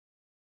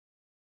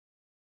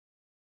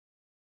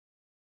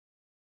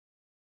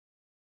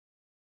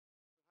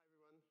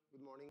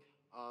good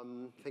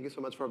morning. Thank you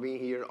so much for being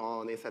here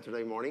on a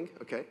Saturday morning.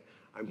 Okay,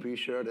 I'm pretty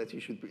sure that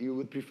you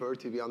would prefer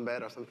to be on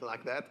bed or something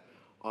like that.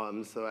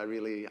 So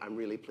I'm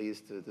really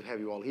pleased to have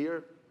you all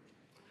here.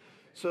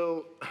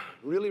 So,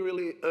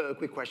 really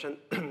quick question.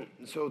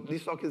 So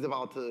this talk is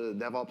about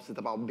DevOps. It's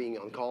about being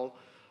on call.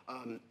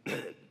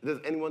 Does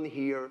anyone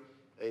here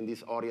in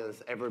this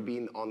audience ever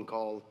been on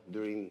call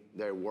during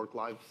their work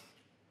lives?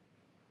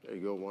 There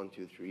you go, 1,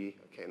 2, 3.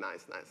 Okay,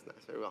 nice.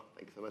 Very well,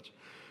 thank you so much.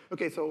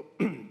 Okay, so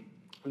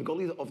the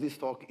goal of this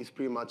talk is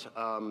pretty much,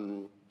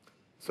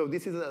 so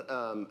this is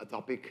a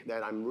topic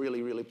that I'm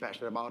really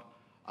passionate about.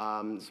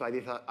 So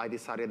I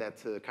decided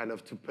that kind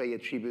of to pay a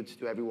tribute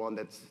to everyone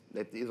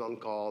that is on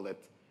call, that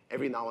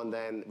every now and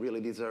then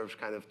really deserves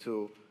kind of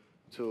to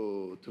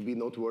be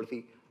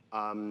noteworthy.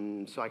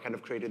 So I kind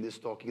of created this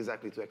talk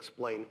exactly to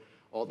explain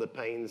all the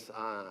pains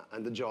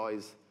and the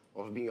joys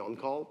of being on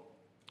call.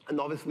 And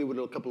obviously, with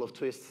a couple of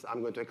twists, I'm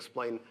going to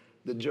explain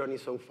the journey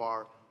so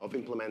far of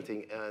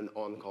implementing an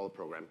on-call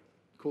program.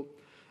 Cool.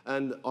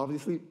 And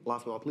obviously,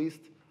 last but not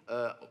least,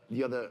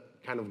 the other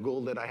kind of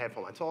goal that I have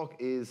for my talk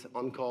is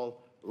on-call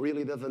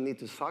really doesn't need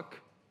to suck,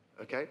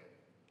 okay?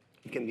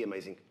 It can be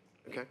amazing,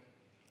 okay?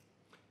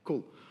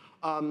 Cool.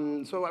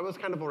 So I was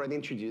kind of already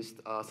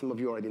introduced. Some of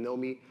you already know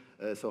me.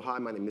 So hi,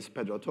 my name is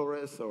Pedro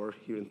Torres, or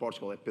here in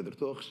Portugal, at Pedro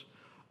Torres.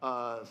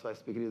 So I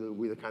speak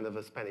with a kind of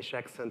a Spanish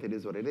accent. It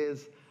is what it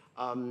is.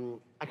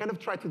 I kind of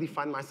try to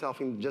define myself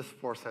in just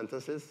 4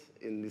 sentences.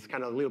 In this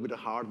kind of a little bit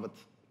hard, but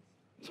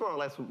it's more or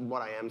less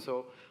what I am.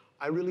 So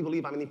I really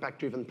believe I'm an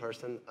impact-driven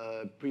person,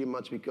 pretty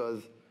much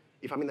because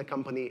if I'm in a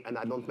company and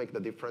I don't make the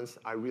difference,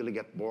 I really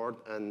get bored,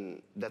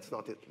 and that's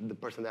not the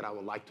person that I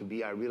would like to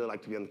be. I really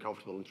like to be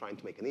uncomfortable and trying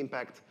to make an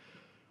impact.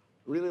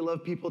 Really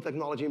love people,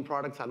 technology, and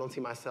products. I don't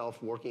see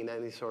myself working in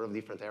any sort of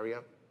different area.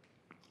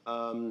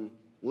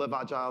 Love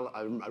Agile.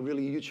 I'm a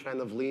really huge fan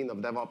of Lean, of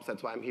DevOps.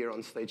 That's why I'm here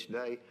on stage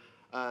today.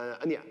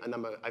 And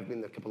I've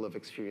been a couple of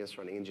experience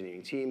running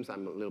engineering teams.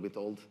 I'm a little bit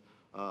old,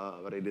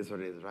 but it is what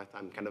it is, right?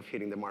 I'm kind of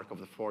hitting the mark of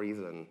the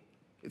 40s, and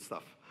it's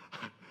tough.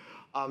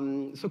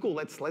 So cool,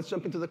 let's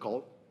jump into the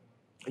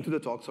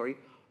talk, sorry.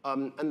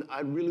 And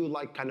I really would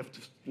like kind of to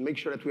make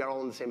sure that we are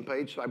all on the same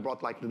page. So I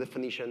brought like the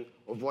definition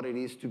of what it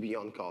is to be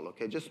on call,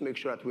 okay? Just to make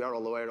sure that we are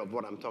all aware of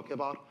what I'm talking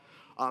about.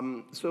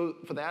 So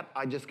for that,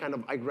 I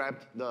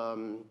grabbed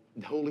the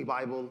Holy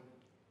Bible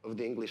of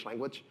the English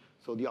language,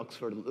 so the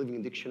Oxford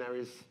Living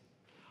Dictionaries.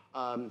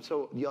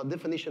 So the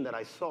definition that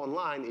I saw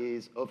online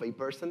is of a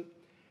person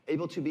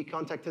able to be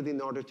contacted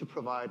in order to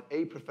provide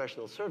a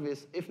professional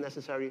service if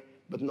necessary,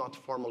 but not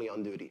formally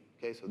on duty.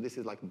 Okay, so this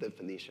is like the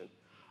definition.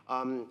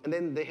 And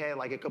then they had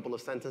like a couple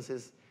of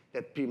sentences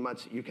that pretty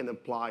much you can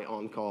apply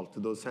on call to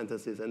those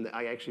sentences, and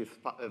I actually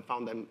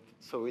found them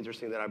so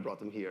interesting that I brought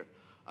them here.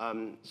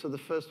 So the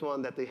first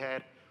one that they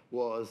had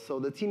was, so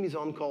the team is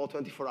on call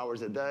 24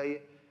 hours a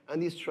day,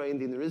 and is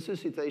trained in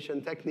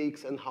resuscitation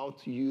techniques and how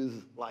to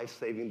use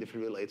life-saving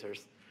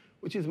defibrillators,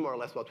 which is more or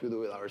less what we do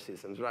with our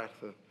systems, right?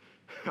 So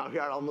we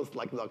are almost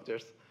like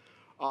doctors.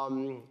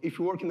 If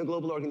you work in a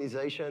global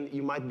organization,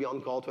 you might be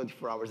on call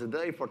 24 hours a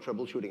day for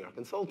troubleshooting or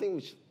consulting,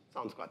 which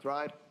sounds quite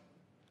right.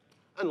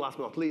 And last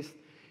but not least,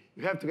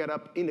 you have to get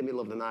up in the middle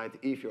of the night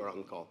if you're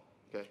on call,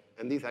 okay?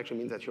 And this actually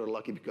means that you're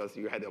lucky because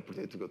you had the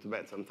opportunity to go to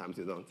bed. Sometimes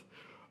you don't.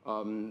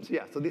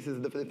 So this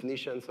is the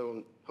definition,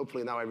 so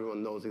hopefully now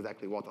everyone knows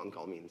exactly what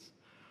on-call means.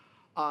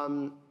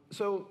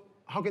 So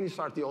how can you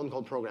start the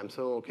on-call program?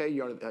 So, okay,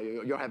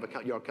 you have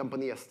your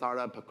company, a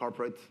startup, a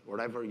corporate,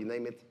 whatever, you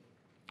name it.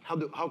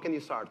 How can you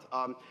start?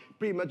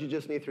 Pretty much you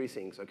just need 3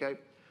 things, okay?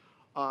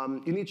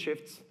 You need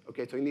shifts,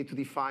 okay? So you need to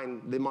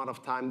define the amount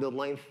of time, the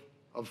length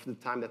of the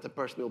time that the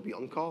person will be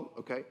on call,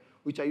 okay?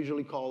 Which I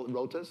usually call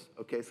rotas,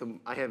 okay? So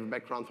I have a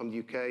background from the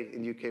UK.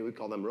 In the UK, we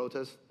call them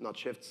rotas, not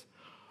shifts.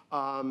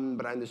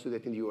 But I understood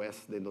that in the US,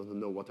 they don't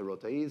know what a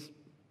rota is.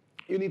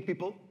 You need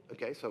people,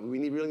 okay? So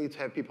we really need to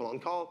have people on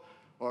call,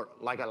 or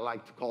like I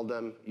like to call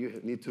them, you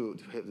need to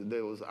have,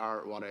 those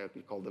are what I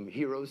call them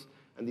heroes.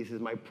 And this is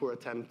my poor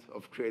attempt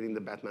of creating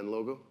the Batman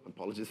logo.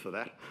 Apologies for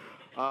that.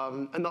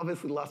 And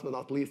obviously, last but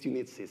not least, you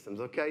need systems,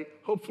 okay?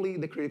 Hopefully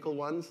the critical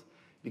ones,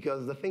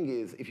 because the thing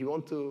is, if you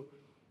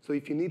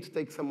need to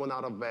take someone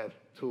out of bed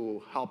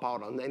to help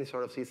out on any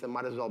sort of system,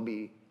 might as well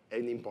be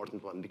an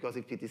important one, because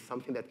if it is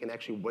something that can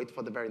actually wait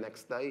for the very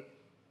next day,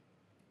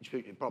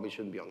 it probably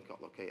shouldn't be on call,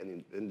 okay?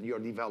 And your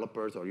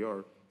developers or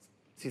your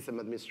system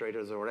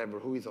administrators or whatever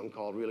who is on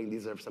call really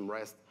deserve some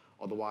rest,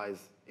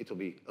 otherwise it will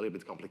be a little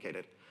bit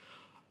complicated.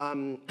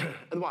 And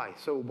why?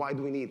 So why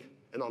do we need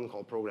an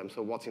on-call program?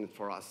 So what's in it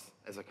for us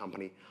as a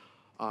company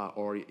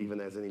or even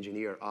as an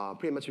engineer?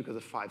 Pretty much because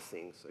of 5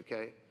 things,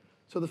 okay?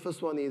 So the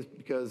first one is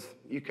because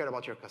you care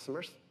about your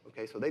customers,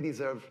 okay? So they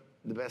deserve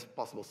the best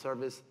possible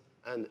service.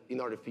 And in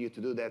order for you to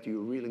do that,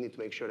 you really need to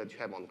make sure that you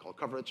have on-call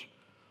coverage.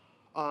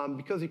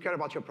 Because you care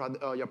about your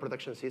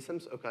production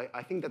systems, okay?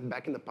 I think that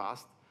back in the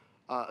past,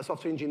 a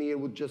software engineer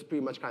would just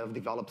pretty much kind of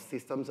develop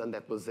systems, and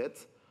that was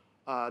it.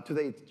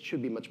 Today, it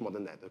should be much more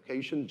than that, okay?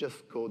 You shouldn't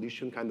just code. You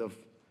shouldn't kind of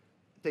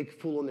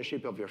take full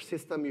ownership of your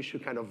system. You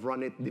should kind of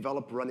run it,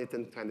 develop, run it,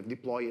 and kind of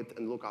deploy it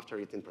and look after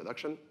it in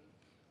production.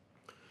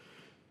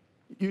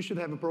 You should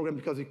have a program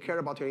because you care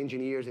about your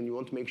engineers and you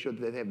want to make sure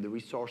that they have the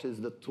resources,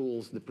 the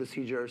tools, the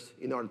procedures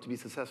in order to be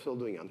successful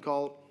doing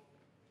on-call.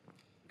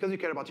 Because you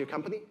care about your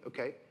company,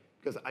 okay?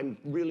 Because I'm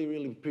really,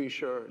 really pretty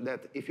sure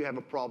that if you have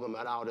a problem,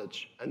 an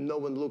outage, and no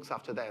one looks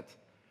after that,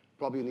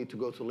 probably you need to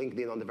go to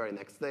LinkedIn on the very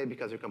next day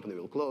because your company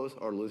will close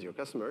or lose your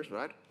customers,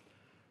 right?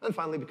 And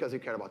finally, because you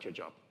care about your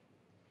job.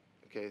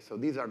 Okay, so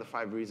these are the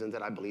 5 reasons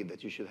that I believe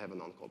that you should have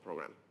an on-call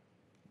program.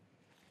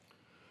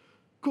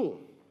 Cool.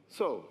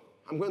 So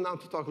I'm going now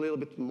to talk a little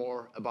bit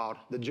more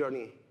about the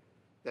journey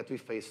that we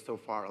faced so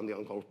far on the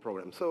on-call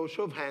program. So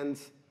show of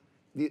hands,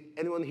 did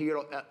anyone here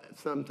at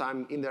some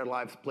time in their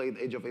lives played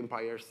Age of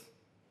Empires?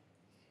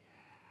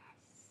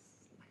 Yes.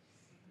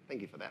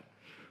 Thank you for that.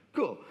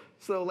 Cool.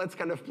 So let's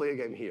kind of play a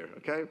game here,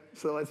 okay?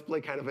 So let's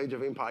play kind of Age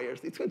of Empires.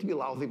 It's going to be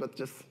lousy, but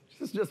just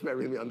bear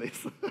with me on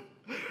this.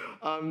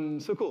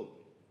 So cool.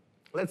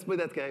 Let's play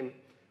that game.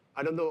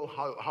 I don't know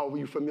how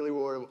you familiar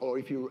were or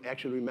if you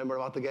actually remember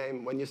about the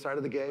game. When you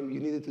started the game,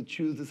 you needed to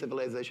choose the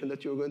civilization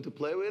that you were going to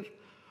play with.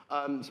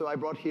 So I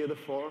brought here the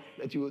 4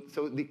 that you would,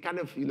 so the kind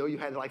of, you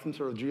had like some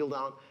sort of drill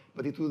down,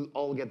 but it would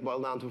all get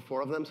boiled down to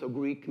 4 of them. So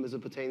Greek,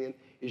 Mesopotamian,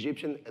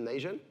 Egyptian, and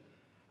Asian.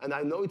 And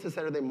I know it's a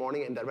Saturday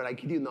morning, and but I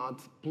kid you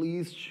not,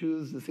 please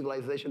choose the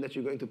civilization that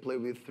you're going to play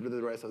with through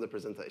the rest of the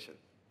presentation,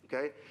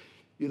 okay?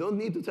 You don't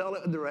need to tell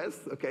the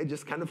rest, okay?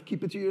 Just kind of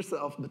keep it to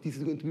yourself, but this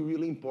is going to be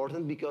really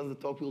important because the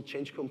talk will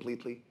change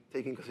completely,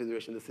 taking into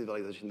consideration the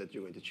civilization that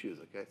you're going to choose,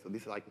 okay? So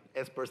this is like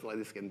as personal as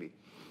this can be.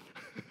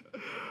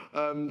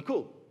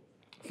 Cool.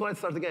 So let's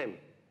start the game.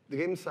 The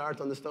game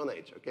starts on the Stone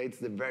Age, okay? It's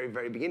the very,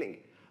 very beginning.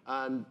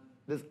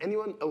 Does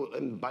anyone, oh,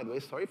 and by the way,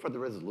 sorry for the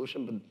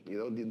resolution, but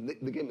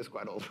the game is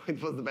quite old.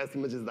 It was the best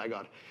images that I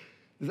got.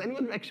 Does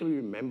anyone actually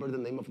remember the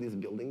name of this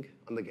building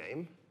on the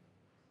game?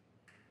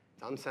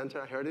 Town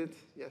center, I heard it?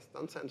 Yes,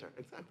 town center,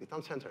 exactly,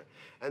 town center.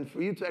 And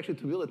for you to actually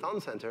build a town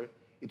center,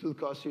 it would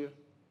cost you,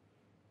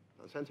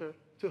 town center,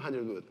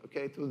 200 wood,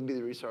 okay? It would be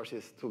the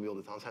resources to build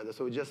a town center.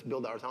 So we just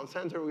built our town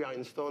center, we are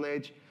in Stone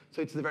Age,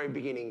 so it's the very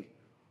beginning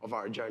of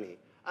our journey.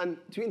 And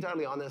to be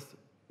entirely honest,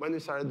 when we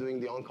started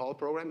doing the on-call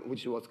program,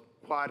 which was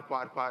quite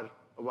a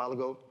while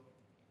ago,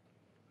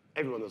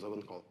 everyone was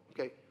on call,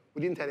 okay?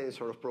 We didn't have any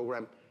sort of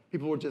program.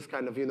 People were just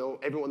kind of,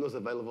 everyone was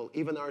available.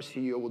 Even our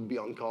CEO would be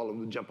on call and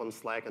would jump on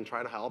Slack and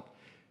try to help.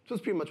 It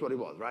was pretty much what it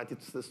was, right?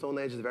 It's the Stone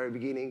Age, the very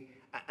beginning.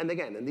 And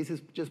again, and this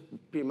is just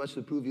pretty much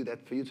to prove you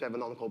that for you to have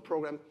an on-call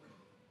program,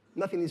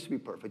 nothing needs to be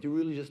perfect. You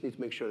really just need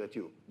to make sure that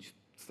you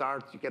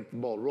start, you get the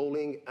ball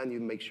rolling, and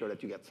you make sure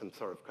that you get some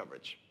sort of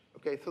coverage,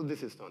 okay? So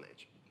this is Stone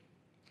Age.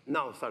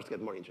 Now it starts to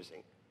get more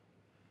interesting.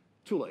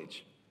 Tool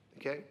Age,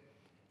 okay?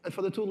 And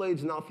for the Tool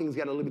Age, now things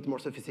get a little bit more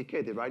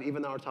sophisticated, right?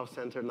 Even our town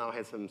center now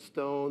has some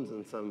stones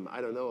and some,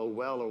 I don't know, a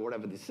well or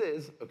whatever this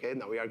is, okay?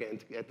 Now we are going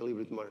to get a little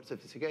bit more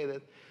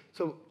sophisticated.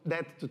 So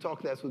that, to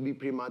Talkdesk, would be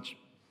pretty much,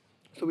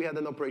 so we had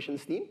an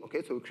operations team,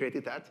 okay? So we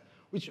created that,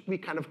 which we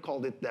kind of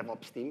called it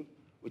DevOps team,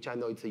 which I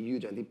know it's a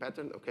huge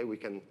anti-pattern, okay? We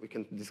can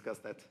discuss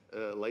that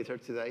later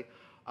today.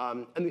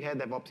 And we had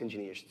DevOps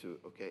engineers too,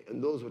 okay?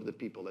 And those were the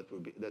people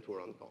that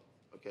were on call.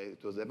 Okay,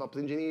 it was DevOps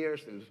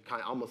engineers, it was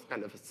almost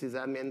kind of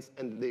sysadmins,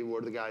 and they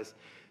were the guys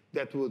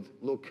that would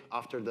look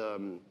after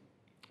the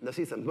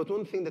system. But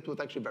one thing that was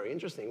actually very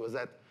interesting was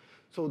that,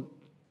 so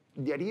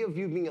the idea of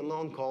you being a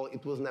on-call,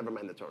 it was never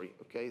mandatory,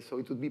 okay? So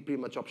it would be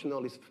pretty much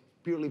optional, it's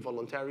purely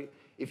voluntary.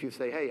 If you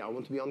say, hey, I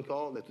want to be on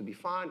call, that would be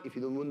fine. If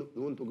you don't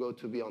want to go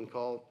to be on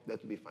call,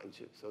 that would be fine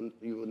too. So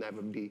you would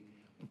never be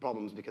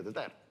problems because of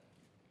that.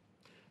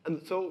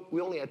 And so we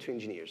only had 2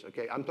 engineers,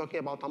 okay? I'm talking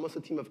about almost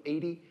a team of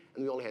 80,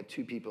 and we only had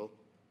 2 people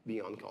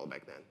being on call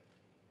back then.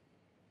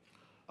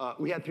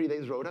 We had 3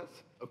 days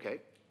rotas, okay?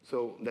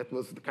 So that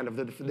was kind of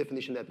the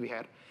definition that we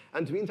had.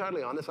 And to be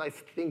entirely honest, I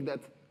think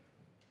that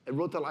a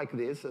rota like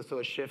this, so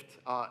a shift,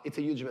 it's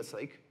a huge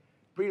mistake.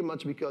 Pretty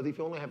much because if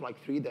you only have like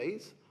 3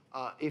 days,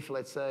 if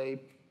let's say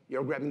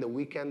you're grabbing the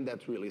weekend,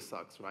 that really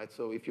sucks, right?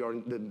 So if you're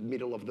in the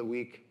middle of the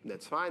week,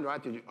 that's fine,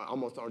 right? You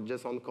almost are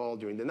just on call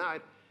during the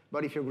night.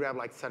 But if you grab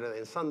like Saturday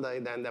and Sunday,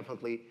 then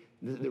definitely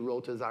the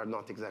rotas are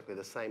not exactly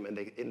the same, and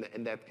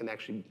that can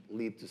actually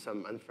lead to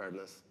some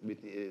unfairness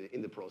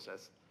in the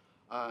process.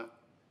 Back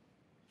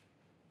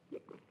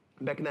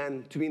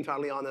then, to be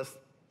entirely honest,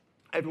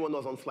 everyone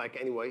was on Slack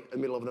anyway, in the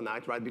middle of the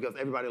night, right? Because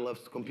everybody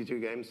loves computer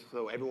games,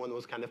 so everyone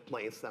was kind of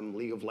playing some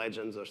League of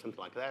Legends or something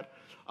like that.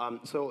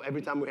 So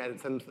every time we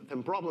had some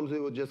problems, we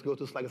would just go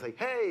to Slack and say,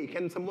 hey,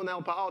 can someone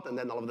help out? And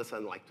then all of a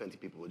sudden, like 20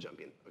 people would jump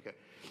in, okay?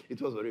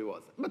 It was what it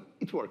was. But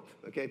it worked,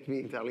 okay? To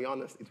be entirely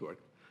honest, it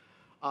worked.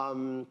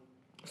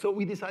 So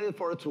we decided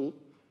for a tool,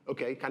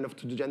 okay, kind of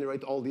to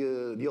generate all the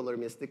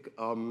alarmistic.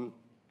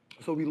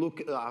 So we look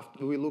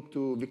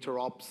to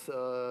VictorOps,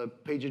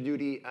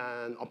 PagerDuty,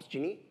 and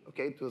OpsGenie.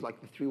 Okay, it was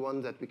like the 3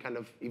 ones that we kind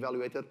of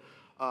evaluated.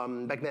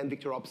 Back then,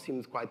 VictorOps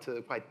seemed quite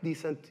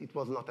decent. It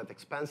was not that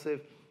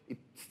expensive. It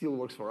still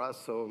works for us,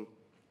 so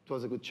it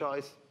was a good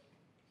choice.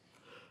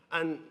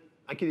 And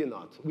I kid you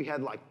not, we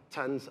had like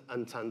tons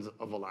and tons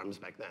of alarms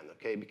back then,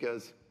 okay?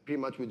 Because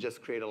pretty much we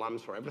just create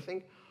alarms for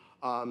everything.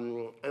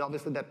 And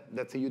obviously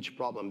that's a huge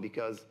problem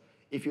because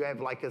if you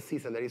have like a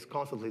system that is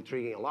constantly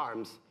triggering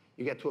alarms,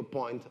 you get to a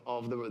point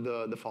of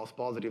the false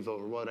positives,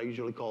 or what I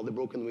usually call the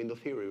broken window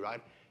theory,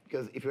 right?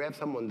 Because if you have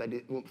something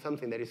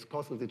that is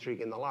constantly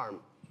triggering an alarm,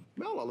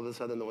 well, all of a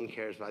sudden no one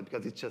cares, right?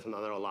 Because it's just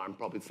another alarm,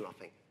 probably it's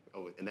nothing.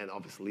 Oh, and then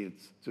obviously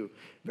leads to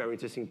very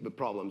interesting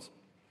problems.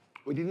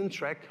 We didn't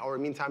track our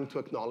mean time to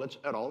acknowledge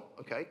at all,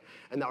 okay?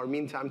 And our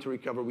mean time to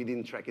recover, we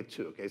didn't track it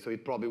too, okay? So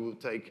it probably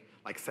would take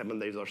like 7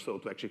 days or so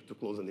to actually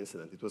close an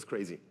incident. It was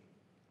crazy.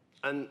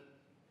 And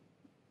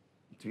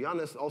to be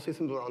honest, all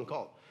systems were on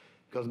call.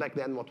 Because back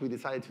then what we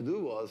decided to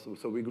do was,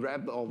 so we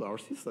grabbed all our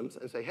systems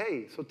and say,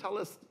 hey, so tell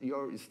us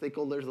your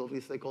stakeholders,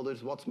 lovely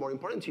stakeholders, what's more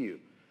important to you?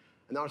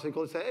 And our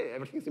stakeholders say, hey,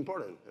 everything's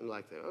important. And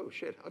like, oh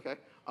shit, okay.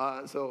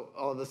 So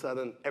all of a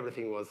sudden,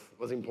 everything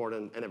was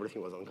important and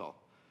everything was on call.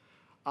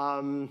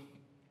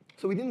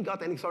 So we didn't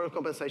got any sort of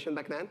compensation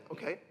back then,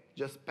 okay?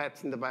 Just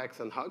pats in the backs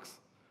and hugs.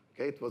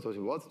 Okay, it was what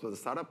it was a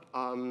startup.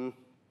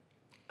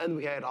 And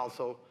we had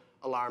also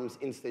alarms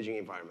in staging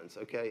environments,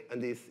 okay? And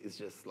this is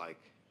just like,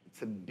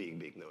 it's a big,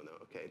 big no-no,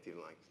 okay? It's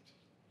even like,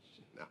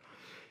 no.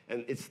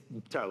 And it's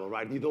terrible,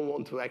 right? You don't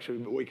want to actually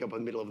wake up in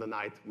the middle of the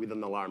night with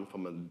an alarm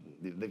from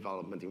a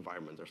development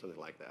environment or something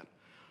like that.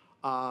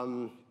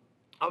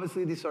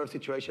 Obviously, these sort of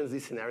situations,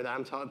 this scenario that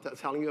I'm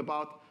telling you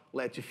about,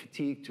 led to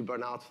fatigue, to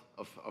burnout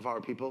of our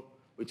people,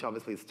 which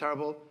obviously is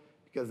terrible,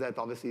 because that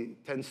obviously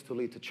tends to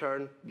lead to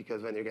churn,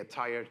 because when you get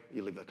tired,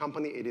 you leave the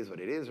company. It is what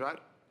it is, right?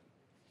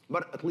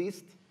 But at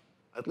least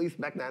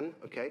back then,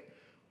 okay,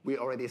 we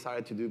already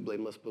started to do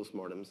blameless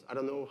postmortems. I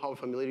don't know how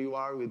familiar you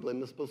are with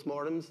blameless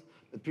postmortems,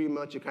 but pretty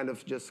much you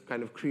just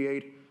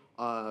create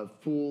a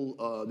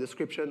full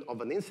description of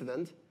an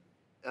incident,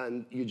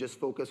 and you just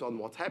focus on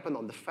what happened,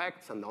 on the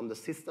facts, and on the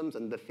systems,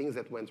 and the things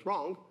that went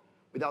wrong,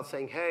 without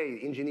saying, hey,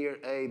 engineer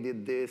A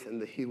did this,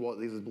 and he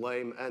was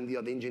blamed, and the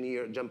other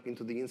engineer jumped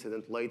into the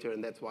incident later,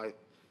 and that's why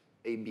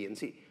A, B, and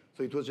C.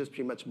 So it was just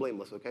pretty much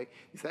blameless, okay?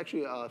 It's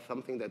actually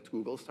something that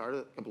Google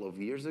started a couple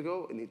of years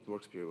ago, and it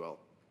works pretty well.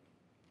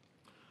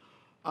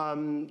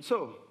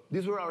 So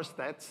these were our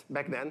stats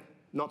back then.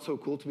 Not so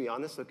cool, to be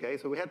honest, okay?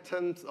 So we had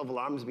tons of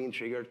alarms being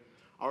triggered.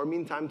 Our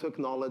mean time to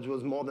acknowledge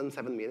was more than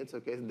 7 minutes,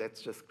 okay?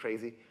 That's just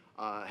crazy.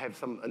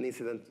 Have an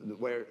incident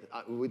where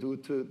we do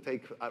to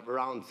take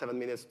around 7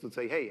 minutes to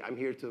say, hey, I'm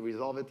here to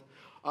resolve it.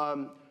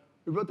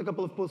 We wrote a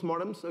couple of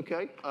postmortems,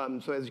 okay?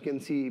 So as you can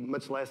see,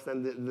 much less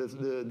than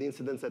the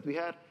incidents that we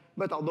had,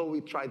 but although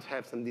we tried to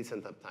have some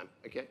decent uptime,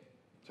 okay?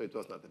 So it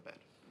was not that bad.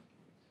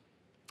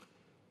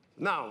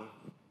 Now,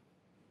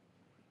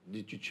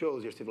 did you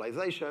chose your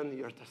civilization,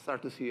 you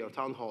start to see your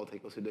town hall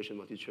take consideration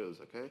what you chose,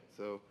 okay?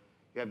 So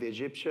you have the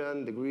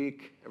Egyptian, the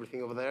Greek,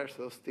 everything over there,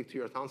 so stick to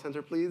your town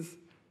center, please.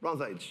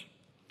 Bronze Age.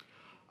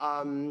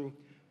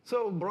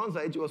 So Bronze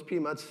Age was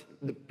pretty much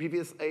the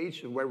previous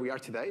age where we are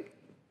today.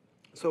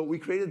 So we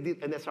created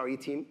an SRE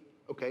team,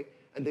 okay,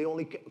 and they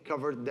only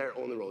covered their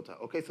own rota,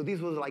 okay? So this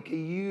was like a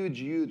huge,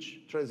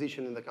 huge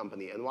transition in the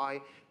company. And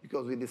why?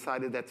 Because we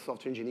decided that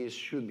software engineers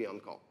should be on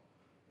call.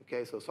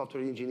 Okay, so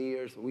software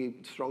engineers, we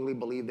strongly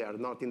believe they are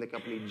not in the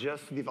company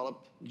just to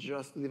develop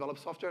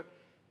software.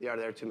 They are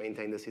there to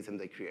maintain the system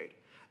they create.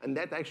 And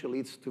that actually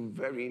leads to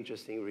very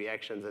interesting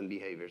reactions and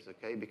behaviors,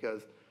 okay?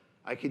 Because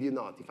I kid you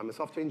not, if I'm a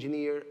software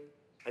engineer,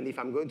 and if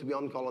I'm going to be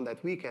on call on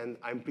that weekend,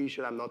 I'm pretty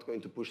sure I'm not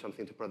going to push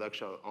something to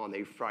production on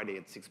a Friday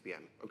at 6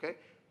 p.m., okay?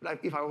 But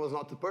if I was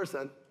not the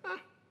person,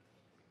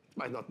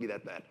 might not be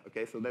that bad,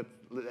 okay? So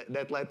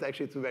that led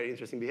actually to very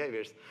interesting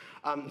behaviors.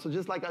 So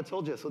just like I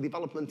told you, so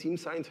development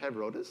teams starting to have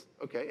rotas,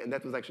 okay? And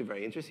that was actually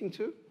very interesting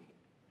too.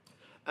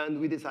 And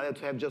we decided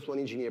to have just one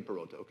engineer per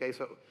rota, okay?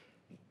 So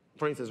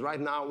for instance, right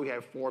now we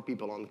have 4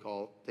 people on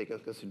call, taking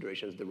into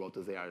considerations the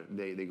rotas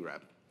they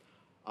grab.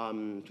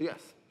 So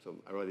yes, so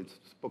I already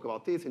spoke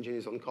about this,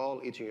 engineers on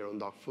call, eating your own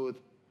dog food,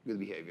 good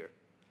behavior.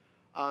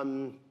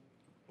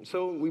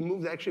 So we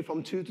moved actually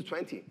from 2 to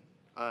 20.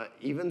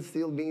 Even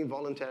still being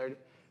voluntary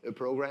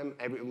program,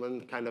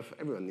 everyone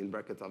in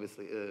brackets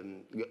obviously,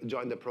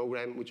 joined the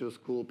program, which was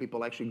cool.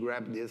 People actually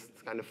grabbed this,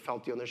 kind of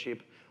felt the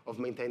ownership of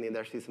maintaining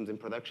their systems in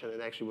production,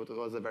 and actually what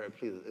was a very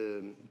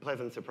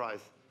pleasant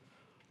surprise.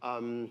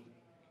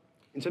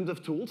 In terms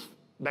of tools,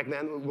 back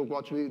then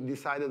what we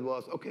decided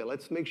was, okay,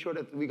 let's make sure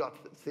that we got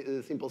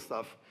simple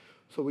stuff.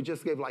 So we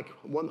just gave like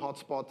one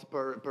hotspot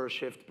per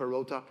shift, per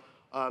rota.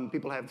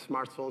 People have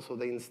smartphones, so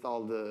they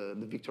installed the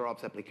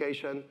VictorOps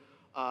application.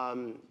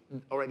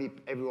 Already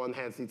everyone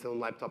has its own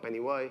laptop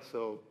anyway,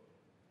 so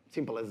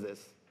simple as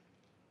this.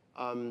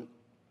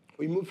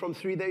 We moved from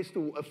 3 days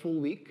to a full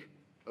week,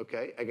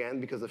 okay, again,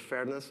 because of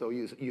fairness, so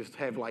you used to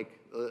have like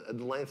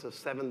the length of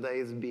 7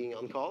 days being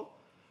on call.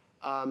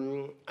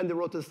 And the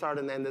rota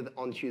started and ended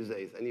on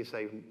Tuesdays, and you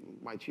say,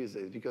 why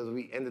Tuesdays? Because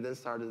we ended and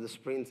started the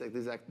sprints at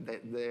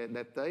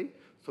that day,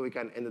 so we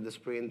kind of ended the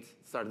sprint,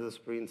 started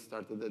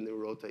the new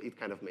rota. It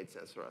kind of made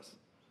sense for us.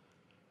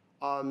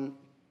 And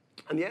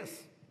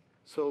yes,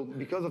 so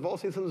because of all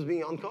systems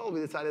being on call, we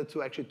decided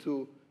to actually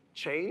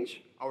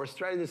change our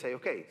strategy and say,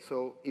 okay,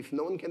 so if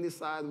no one can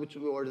decide which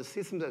are the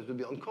systems that will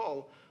be on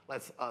call,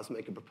 let's us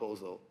make a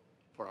proposal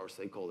for our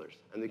stakeholders.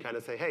 And we kind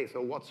of say, hey,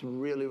 so what's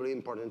really, really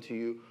important to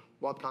you?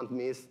 What can't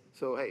miss?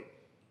 So hey,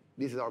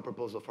 this is our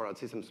proposal for our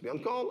systems to be on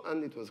call,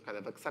 and it was kind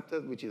of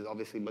accepted, which is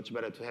obviously much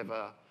better to have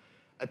a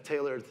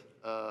tailored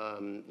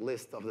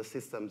list of the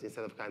systems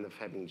instead of kind of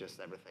having just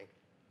everything.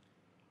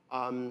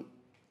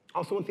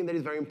 Also, one thing that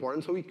is very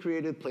important, so we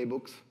created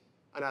playbooks,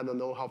 and I don't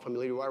know how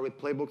familiar you are with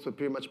playbooks, but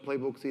pretty much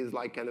playbooks is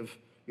like kind of,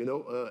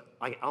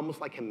 like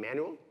almost like a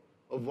manual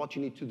of what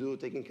you need to do,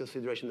 taking into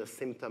consideration a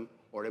symptom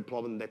or a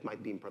problem that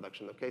might be in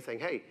production, okay? Saying,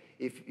 hey,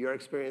 if you're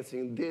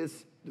experiencing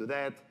this, do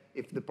that.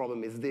 If the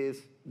problem is this,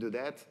 do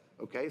that,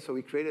 okay? So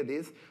we created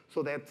this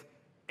so that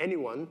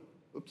anyone,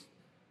 oops.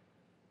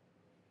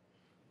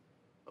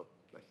 Oh,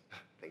 nice,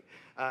 thank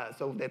you.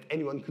 So that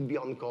anyone could be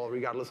on call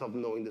regardless of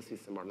knowing the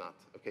system or not,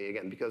 okay?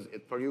 Again, because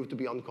for you to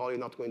be on call, you're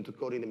not going to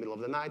code in the middle of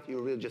the night. You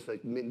really just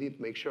need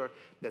to make sure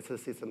that the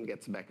system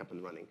gets back up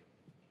and running.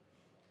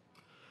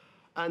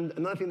 And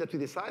another thing that we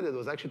decided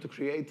was actually to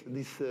create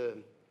this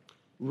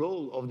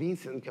role of the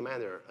incident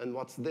commander. And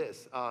what's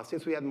this?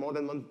 Since we had more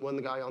than one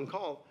guy on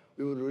call,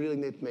 we would really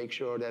need to make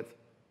sure that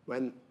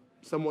when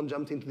someone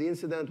jumps into the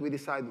incident, we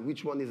decide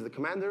which one is the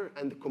commander,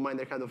 and the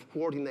commander kind of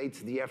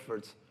coordinates the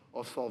efforts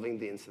of solving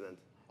the incident.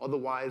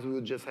 Otherwise, we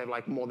would just have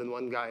like more than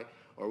one guy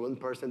or one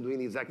person doing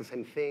exactly the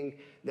same thing.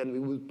 Then we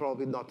would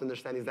probably not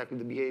understand exactly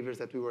the behaviors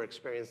that we were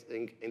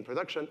experiencing in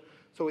production.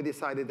 So we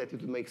decided that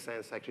it would make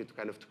sense actually to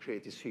kind of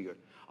create this figure.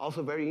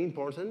 Also very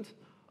important,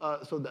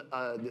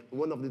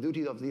 one of the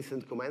duties of the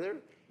incident commander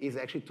is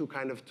actually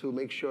to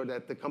make sure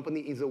that the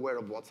company is aware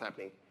of what's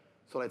happening.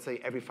 So let's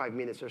say every 5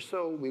 minutes or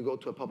so, we go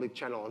to a public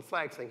channel on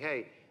Slack saying,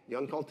 hey, the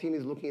on-call team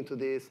is looking into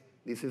this.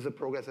 This is the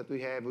progress that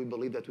we have. We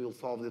believe that we'll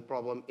solve the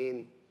problem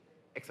in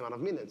X amount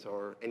of minutes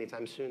or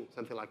anytime soon,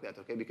 something like that,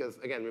 okay? Because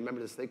again,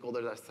 remember the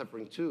stakeholders are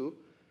suffering too,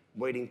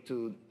 waiting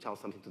to tell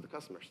something to the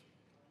customers.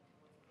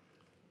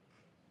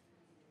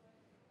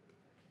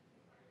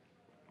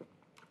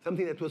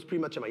 Something that was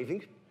pretty much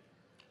amazing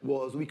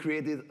was we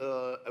created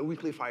a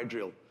weekly fire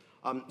drill.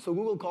 So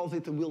Google calls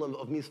it a wheel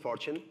of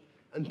misfortune.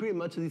 And pretty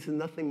much this is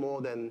nothing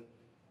more than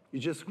you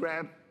just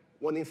grab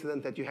one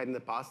incident that you had in the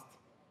past,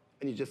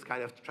 and you just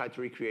kind of try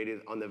to recreate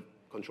it on a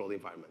controlled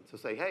environment. So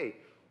say, hey,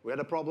 we had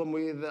a problem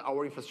with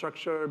our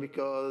infrastructure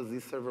because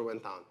this server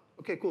went down.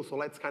 OK, cool. So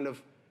let's kind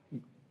of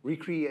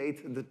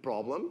recreate the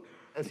problem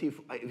and see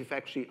if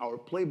actually our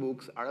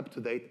playbooks are up to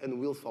date and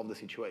will solve the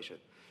situation.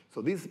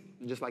 So this,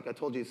 just like I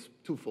told you, is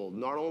twofold.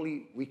 Not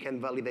only we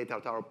can validate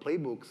that our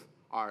playbooks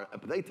are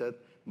updated,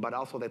 but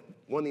also that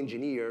one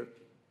engineer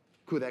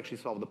could actually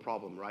solve the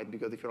problem, right?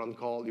 Because if you're on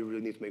call, you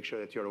really need to make sure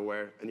that you're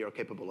aware and you're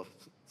capable of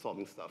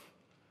solving stuff.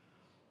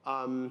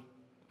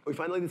 We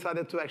finally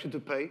decided to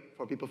pay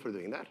for people for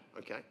doing that,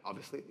 okay?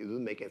 Obviously, it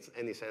didn't make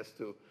any sense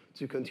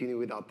to continue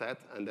without that,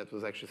 and that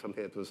was actually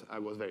something that I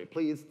was very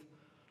pleased.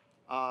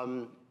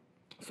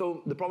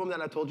 So the problem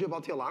that I told you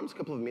about the alarms a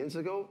couple of minutes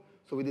ago,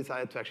 so we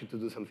decided to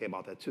do something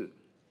about that too.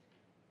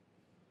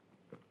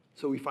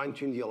 So we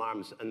fine-tuned the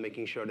alarms and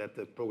making sure that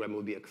the program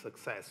will be a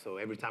success. So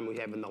every time we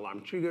have an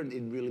alarm triggered,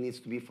 it really needs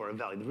to be for a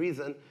valid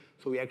reason.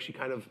 So we actually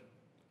kind of,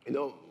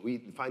 we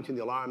fine-tuned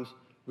the alarms,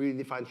 really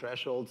defined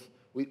thresholds.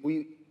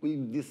 We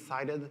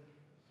decided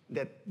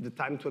that the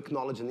time to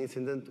acknowledge an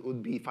incident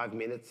would be 5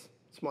 minutes.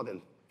 It's more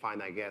than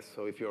fine, I guess.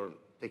 So if you're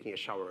taking a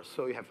shower or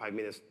so, you have 5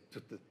 minutes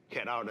to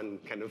get out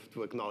and kind of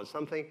to acknowledge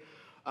something.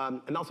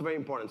 And also very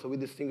important, so we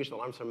distinguish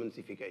alarms from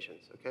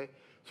notifications, okay?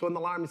 So an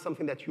alarm is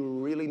something that you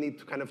really need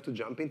to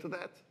jump into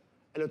that.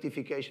 A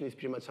notification is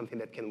pretty much something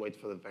that can wait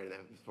for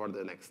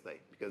the next day.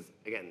 Because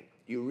again,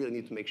 you really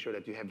need to make sure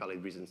that you have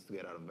valid reasons to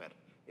get out of bed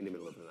in the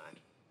middle of the night.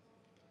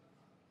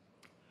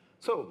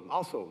 So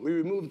also, we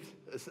removed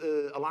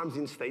alarms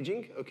in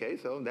staging, okay?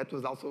 So that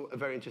was also a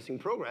very interesting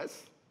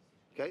progress,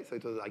 okay? So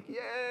it was like,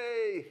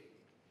 yay!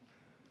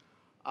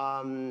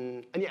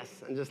 And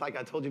yes, and just like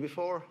I told you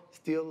before,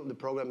 still the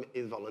program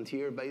is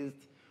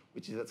volunteer-based,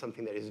 which is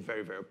something that is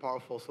very, very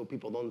powerful. So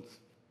people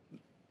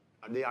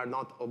they are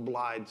not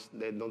obliged,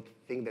 they don't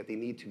think that they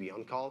need to be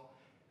on call.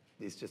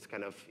 It's just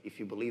kind of, if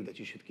you believe that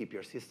you should keep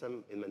your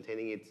system in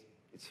maintaining it,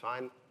 it's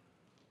fine.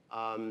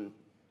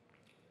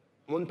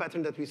 One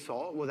pattern that we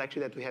saw was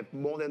actually that we had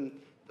more than,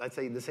 let's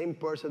say, the same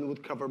person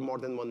would cover more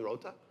than one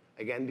rota,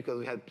 again, because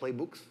we had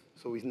playbooks.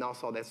 So we now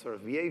saw that sort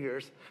of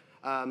behaviors.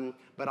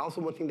 But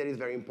also one thing that is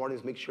very important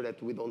is make sure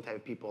that we don't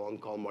have people on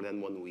call more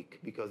than 1 week.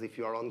 Because if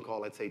you are on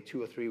call, let's say,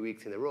 2 or 3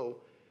 weeks in a row,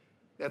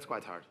 that's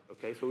quite hard,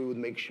 okay? So we would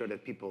make sure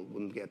that people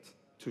wouldn't get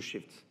 2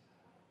 shifts.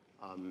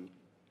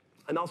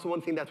 And also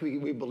one thing that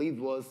we believed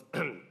was,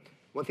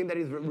 one thing that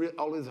is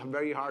always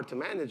very hard to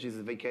manage is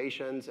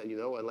vacations, and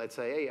and let's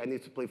say, hey, I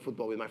need to play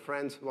football with my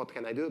friends, what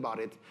can I do about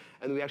it?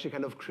 And we actually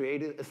kind of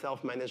created a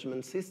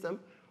self-management system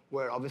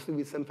where obviously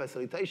with some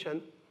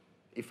facilitation,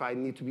 if I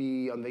need to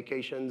be on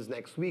vacations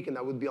next week and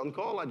I would be on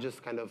call, I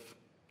just kind of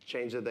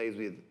change the days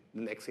with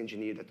the next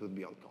engineer that would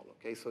be on call,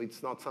 okay? So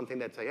it's not something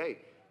that say, hey,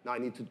 now I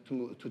need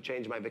to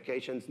change my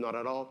vacations, not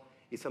at all.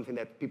 is something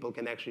that people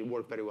can actually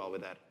work very well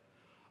with that.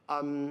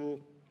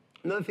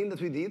 Another thing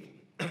that we did,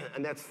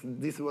 and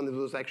this one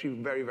was actually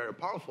very, very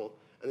powerful,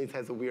 and it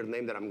has a weird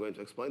name that I'm going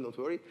to explain, don't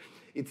worry.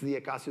 It's the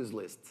Acacius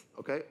list,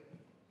 okay?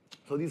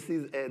 So this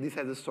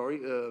has a story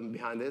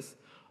behind this.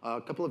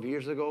 A couple of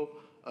years ago,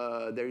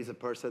 there is a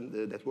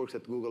person that works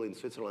at Google in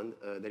Switzerland.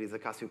 That is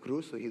Acacio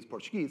Cruz, so he's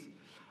Portuguese.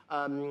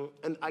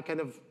 And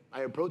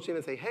I approached him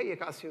and say, hey,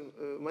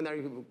 Acacio, when are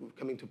you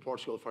coming to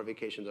Portugal for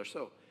vacations or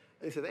so?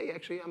 And he said, hey,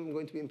 actually, I'm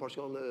going to be in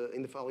Portugal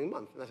in the following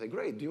month. And I said,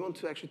 great. Do you want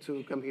to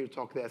actually come here,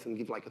 Talkdesk, and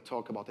give like a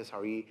talk about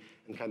SRE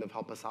and kind of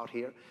help us out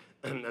here?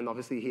 And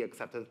obviously, he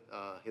accepted.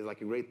 He's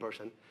like a great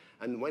person.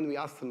 And when we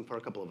asked him for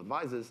a couple of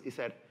advices, he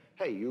said,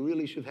 hey, you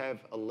really should have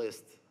a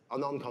list,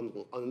 an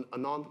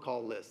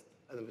on-call list.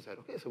 And then we said,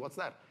 okay, so what's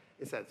that?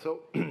 He said,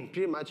 so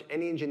pretty much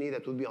any engineer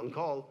that would be on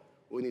call,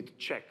 we need to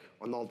check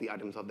on all the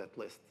items of that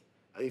list.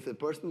 And if the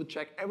person would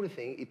check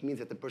everything, it means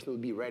that the person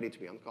would be ready to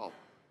be on call.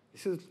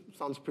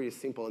 Sounds pretty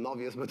simple and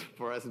obvious, but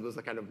for us it was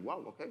a kind of,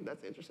 wow, okay,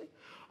 that's interesting.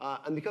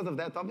 And because of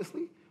that,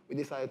 obviously, we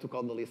decided to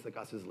call the list the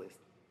Acacius list,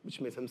 which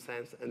made some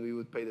sense, and we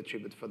would pay the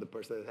tribute for the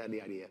person that had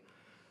the idea.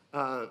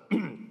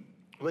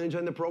 When you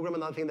joined the program,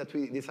 another thing that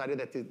we decided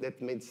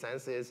that made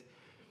sense is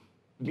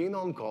being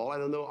on call. I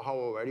don't know how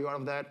aware you are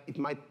of that. It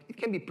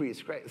can be pretty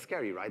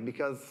scary, right?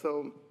 Because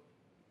so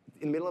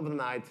in the middle of the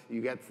night,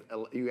 you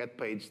get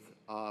paged.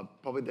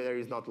 Probably there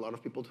is not a lot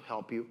of people to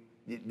help you.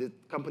 The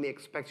company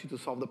expects you to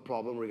solve the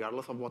problem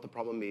regardless of what the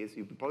problem is.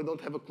 You probably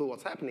don't have a clue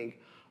what's happening.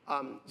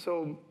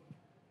 So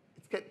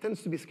it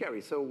tends to be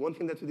scary. So one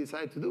thing that we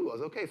decided to do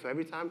was, okay, so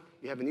every time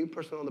you have a new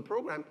person on the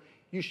program,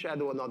 you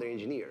shadow another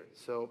engineer.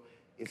 So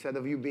instead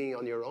of you being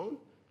on your own,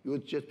 you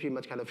would just pretty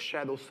much kind of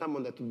shadow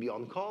someone that would be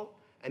on call.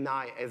 And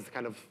I, as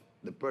kind of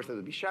the person that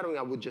would be shadowing,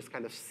 I would just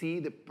kind of see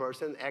the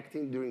person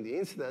acting during the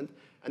incident.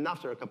 And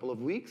after a couple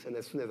of weeks, and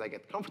as soon as I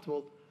get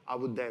comfortable, I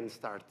would then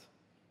start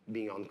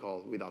being on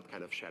call without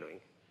kind of shadowing.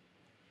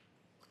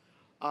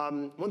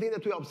 One thing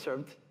that we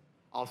observed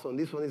also, and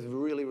this one is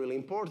really, really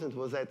important,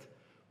 was that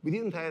we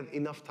didn't have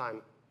enough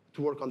time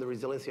to work on the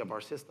resiliency of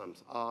our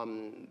systems.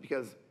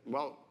 Because,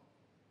 well,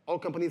 all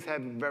companies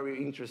have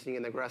very interesting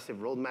and aggressive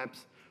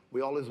roadmaps.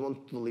 We always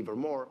want to deliver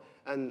more.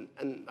 And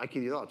I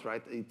kid you not,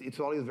 right? It's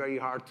always very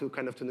hard to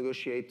kind of to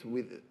negotiate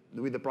with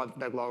the product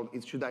backlog.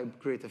 Should I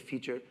create a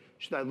feature?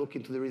 Should I look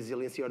into the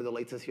resiliency or the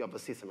latency of a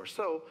system or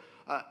so?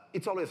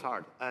 It's always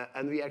hard.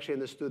 And we actually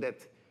understood that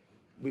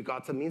we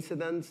got some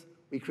incidents.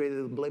 We created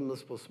a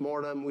blameless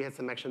postmortem. We had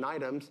some action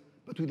items,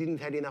 but we didn't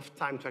have enough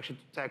time to actually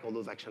tackle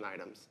those action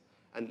items.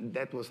 And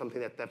that was something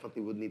that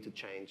definitely would need to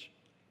change.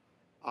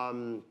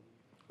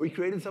 We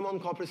created some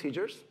on-call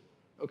procedures,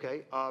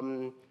 okay?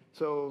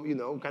 So, you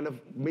know, kind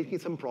of making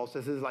some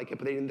processes like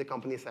updating the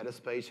company status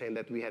page saying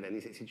that we had any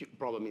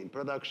problem in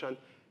production,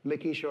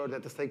 making sure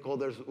that the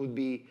stakeholders would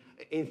be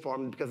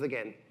informed because,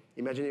 again,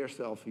 imagine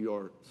yourself,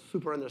 you're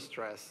super under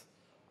stress.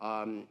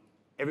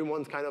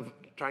 Everyone's kind of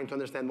trying to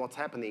understand what's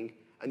happening,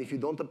 and if you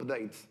don't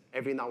update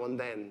every now and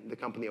then the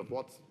company of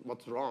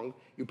what's wrong,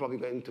 you're probably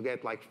going to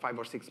get like 5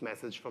 or 6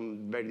 messages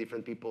from very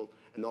different people,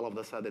 and all of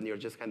a sudden you're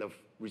just kind of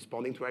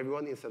responding to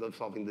everyone instead of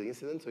solving the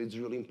incident. So it's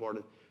really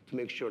important to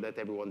make sure that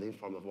everyone's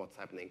informed of what's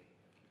happening.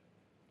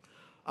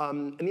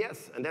 And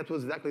yes, and that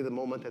was exactly the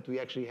moment that we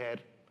actually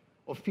had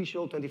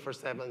official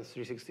 24/7,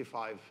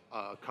 365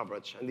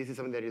 coverage. And this is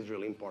something that is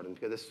really important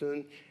because as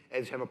soon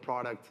as you have a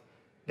product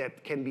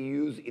that can be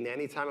used in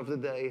any time of the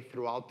day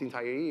throughout the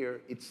entire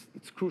year, it's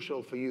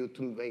crucial for you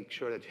to make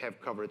sure that you have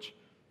coverage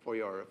for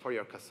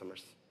your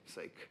customers'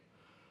 sake.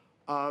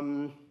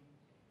 And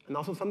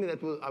also something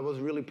that I was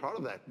really proud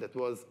of that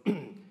was,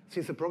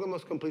 since the program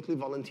was completely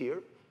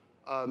volunteer,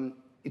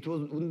 it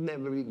would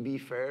never be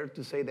fair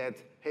to say that,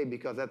 hey,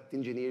 because that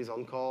engineer is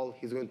on call,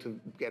 he's going to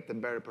get a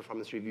better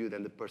performance review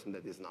than the person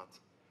that is not.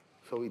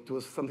 So it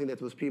was something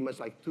that was pretty much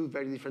like 2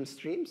 very different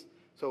streams.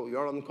 So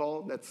you're on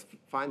call, that's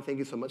fine, thank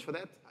you so much for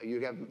that.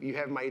 You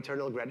have my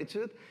eternal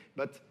gratitude,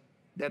 but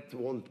that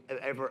won't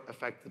ever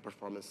affect the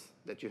performance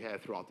that you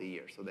have throughout the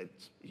year. So that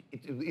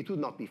it would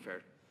not be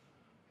fair.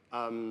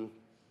 And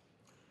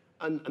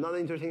another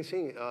interesting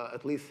thing,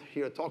 at least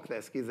here at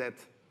Talkdesk, is that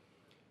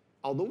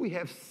although we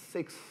have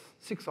six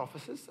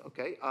offices,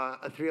 okay,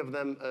 3 of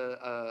them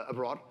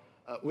abroad,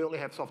 we only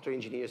have software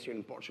engineers here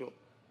in Portugal.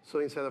 So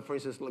instead of, for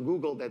instance,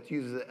 Google that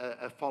uses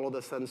a follow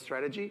the sun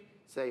strategy,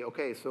 say,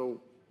 okay, so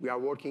we are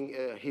working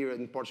here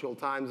in Portugal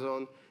time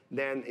zone.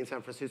 Then in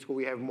San Francisco,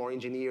 we have more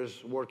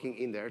engineers working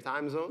in their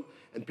time zone.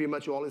 And pretty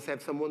much you always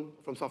have someone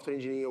from software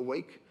engineering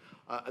awake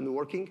and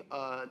working.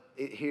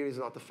 Here is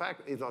not the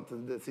fact, it's not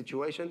the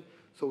situation.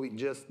 So we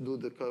just do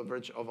the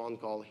coverage of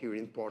on-call here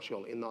in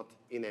Portugal and not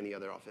in any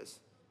other office.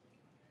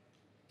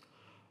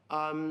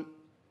 P0s,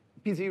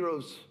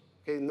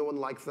 okay, no one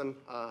likes them.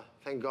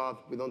 Thank God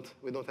we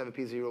don't have a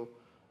P0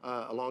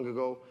 long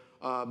ago.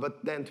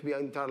 But then, to be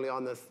entirely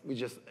honest,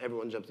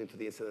 everyone jumps into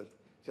the incident.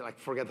 So like,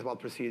 forget about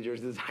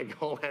procedures. It's like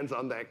all hands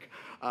on deck.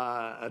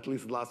 At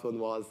least the last one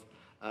was.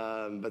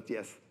 But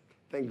yes,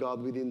 thank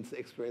God we didn't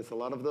experience a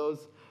lot of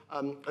those.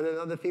 And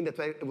another thing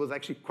that was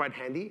actually quite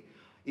handy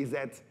is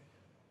that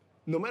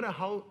no matter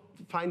how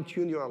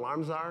fine-tuned your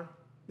alarms are,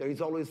 there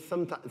is always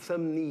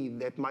some need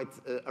that might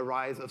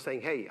arise of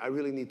saying, hey, I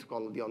really need to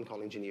call the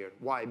on-call engineer.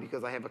 Why?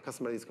 Because I have a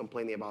customer that is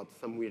complaining about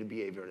some weird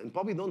behavior, and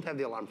probably don't have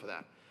the alarm for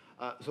that.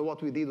 So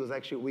what we did was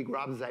actually we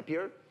grabbed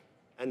Zapier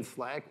and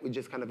Slack. We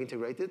just kind of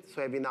integrated.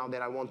 So every now and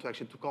then I want to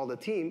actually call the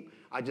team,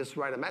 I just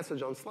write a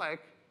message on Slack,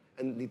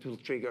 and it will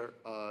trigger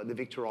the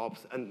Victor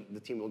Ops, and the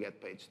team will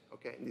get paged.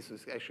 Okay, and this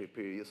is actually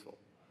pretty useful.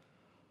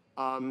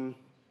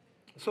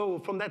 So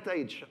from that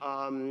age,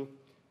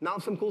 now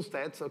some cool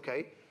stats.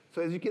 Okay,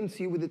 so as you can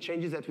see with the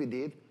changes that we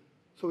did,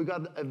 so we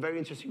got a very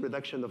interesting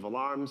reduction of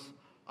alarms.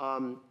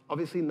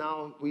 Obviously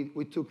now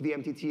we took the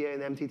MTTA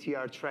and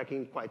MTTR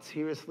tracking quite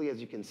seriously, as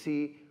you can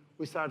see.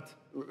 We start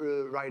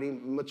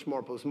writing much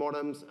more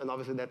postmortems, and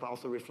obviously that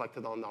also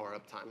reflected on our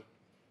uptime.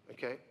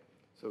 Okay,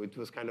 so it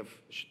was kind of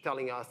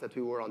telling us that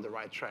we were on the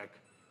right track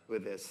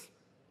with this.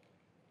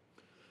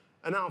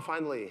 And now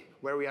finally,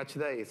 where we are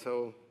today.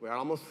 So we're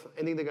almost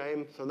ending the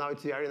game. So now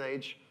it's the Iron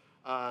Age.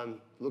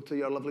 Look to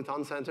your lovely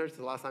town center. It's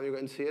the last time you're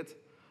going to see it.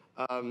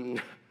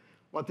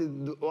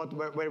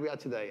 Where we are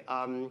today.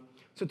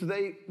 So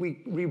today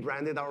we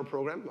rebranded our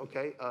program.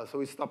 Okay, so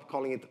we stopped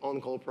calling it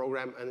on-call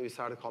program and we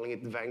started calling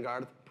it the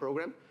Vanguard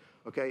program.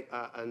 Okay,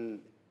 and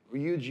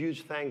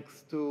huge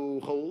thanks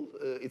to Raul.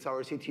 It's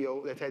our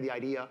CTO that had the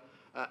idea,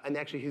 and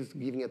actually he's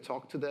giving a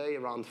talk today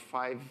around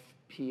 5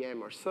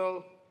 p.m. or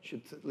so.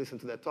 Should listen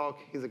to that talk.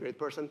 He's a great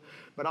person.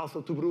 But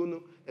also to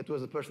Bruno, that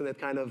was the person that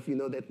kind of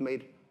that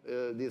made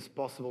this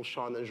possible,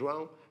 Sean and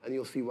João, and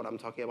you'll see what I'm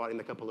talking about in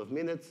a couple of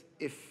minutes,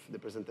 if the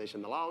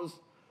presentation allows.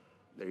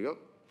 There you go.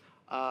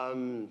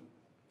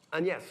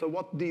 And yeah, so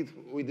what did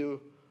we do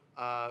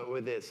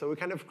with this? So we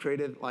kind of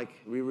created, like,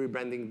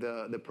 rebranding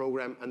the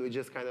program, and we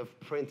just kind of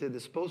printed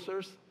these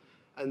posters,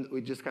 and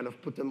we just kind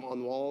of put them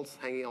on walls,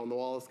 hanging on the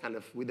walls, kind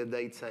of with a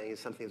date saying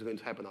something is going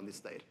to happen on this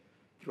date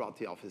throughout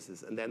the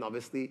offices. And then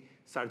obviously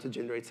started to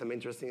generate some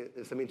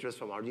interest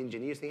from our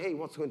engineers saying, hey,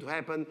 what's going to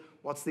happen?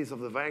 What's this of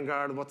the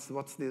Vanguard? What's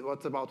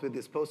about with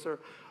this poster?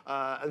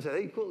 And said,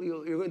 hey, cool,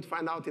 you're going to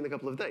find out in a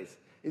couple of days.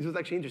 It was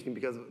actually interesting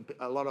because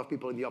a lot of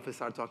people in the office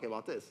started talking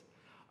about this.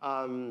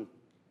 And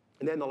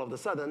then all of a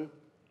sudden,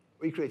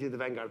 we created the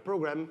Vanguard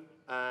program,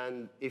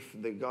 and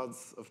if the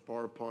gods of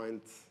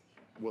PowerPoint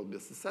will be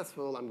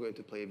successful, I'm going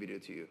to play a video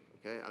to you,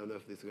 okay? I don't know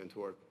if this is going to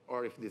work,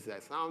 or if this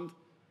has sound.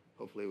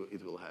 Hopefully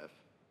it will have.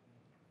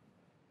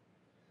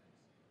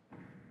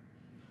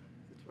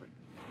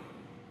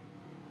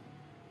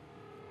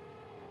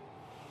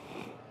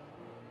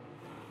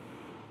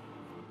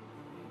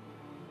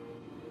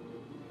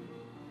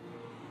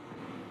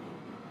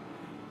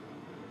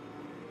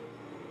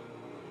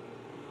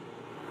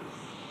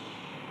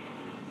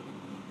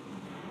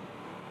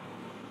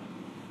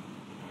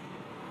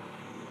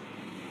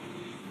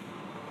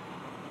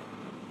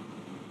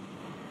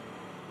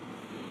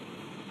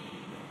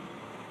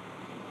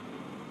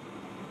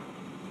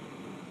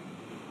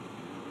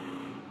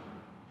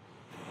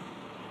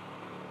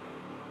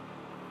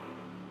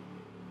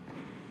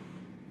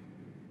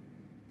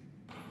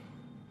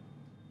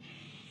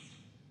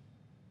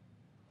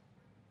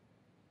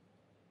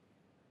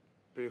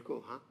 Pretty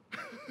cool, huh?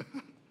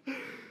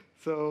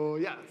 So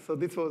yeah, so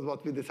this was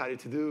what we decided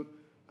to do.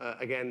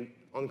 Again,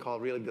 on-call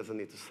really doesn't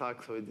need to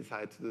suck, so we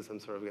decided to do some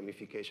sort of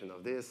gamification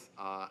of this.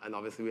 And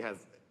obviously we have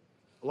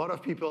a lot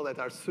of people that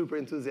are super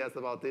enthusiastic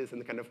about this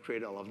and kind of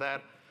create all of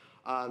that.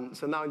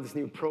 So now in this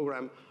new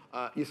program,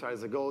 you start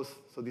as a ghost.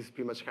 So this is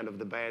pretty much kind of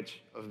the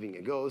badge of being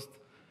a ghost.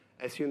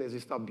 As soon as you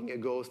stop being a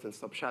ghost and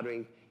stop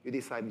shadowing, you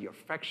decide your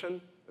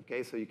faction.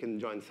 Okay, so you can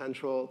join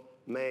Central,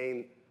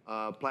 Main,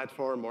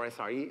 Platform, or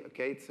SRE.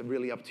 Okay, it's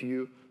really up to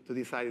you to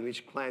decide in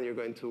which clan you're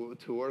going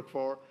to work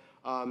for.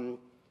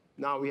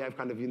 Now we have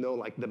kind of,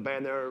 like the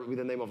banner with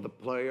the name of the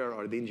player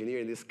or the engineer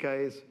in this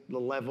case, the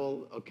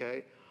level,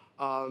 okay?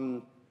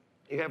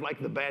 You have like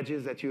the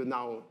badges that you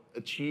now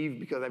achieve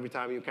because every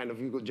time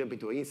you go jump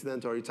into an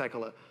incident or you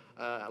tackle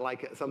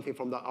like something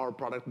from our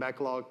product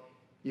backlog,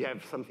 you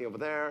have something over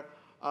there.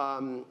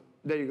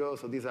 There you go,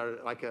 so these are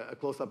like a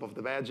close-up of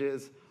the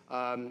badges.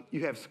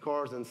 You have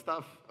scores and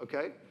stuff,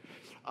 okay?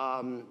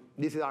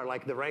 These are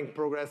like the rank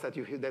progress that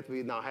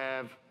we now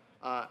have.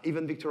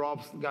 Even Victor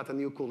Ops got a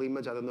new cool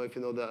image. I don't know if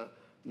you know the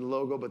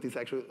logo, but this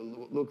actually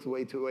looks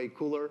way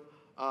cooler.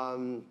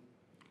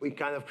 We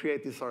kind of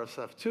create this sort of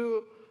stuff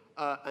too.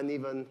 And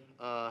even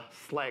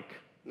Slack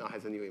now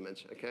has a new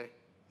image, okay?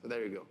 So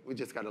there you go. We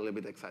just got a little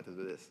bit excited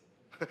with this,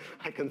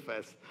 I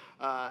confess.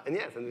 And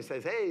yes, and we say,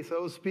 hey,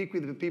 so speak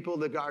with the people,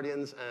 the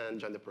guardians,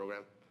 and join the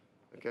program,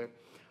 okay?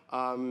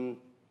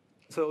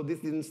 So this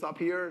didn't stop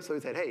here. So we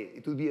said, hey,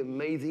 it would be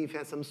amazing if you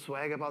had some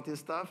swag about this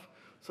stuff.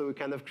 So we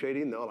kind of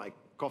created, like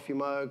coffee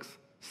mugs,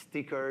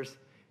 stickers.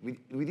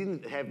 We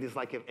didn't have this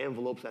like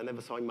envelopes I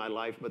never saw in my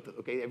life, but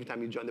okay, every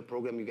time you join the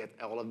program, you get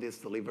all of this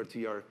delivered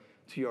to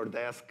your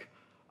desk.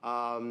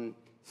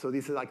 So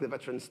this is like the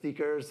veteran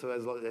stickers. So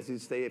as you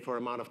stay for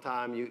an amount of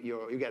time,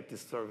 you get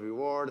this sort of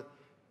reward.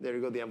 There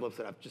you go, the envelopes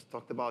that I've just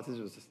talked about. This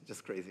was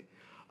just crazy.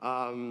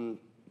 So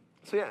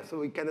yeah, so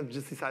we kind of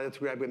just decided to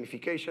grab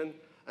gamification.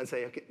 and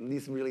say, okay,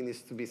 this really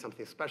needs to be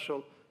something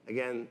special.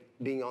 Again,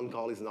 being on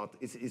call is not,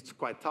 it's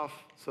quite tough,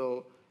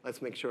 so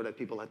let's make sure that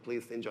people at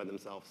least enjoy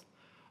themselves.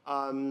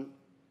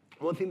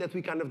 One thing that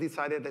we kind of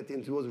decided that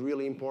it was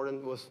really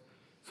important was,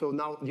 so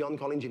now the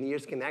on-call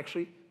engineers can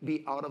actually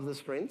be out of the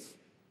sprints,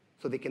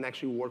 so they can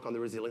actually work on the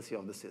resiliency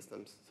of the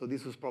systems. So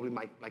this was probably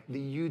like the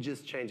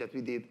hugest change that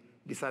we did,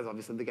 besides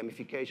obviously the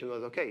gamification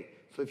was, okay,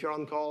 so if you're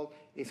on call,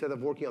 instead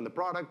of working on the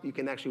product, you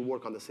can actually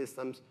work on the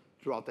systems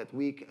throughout that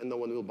week, and no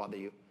one will bother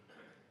you.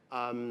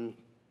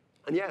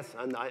 And yes,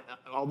 and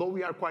although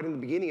we are quite in the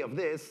beginning of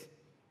this,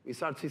 we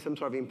start to see some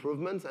sort of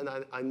improvements, and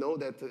I know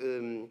that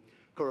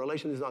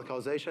correlation is not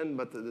causation,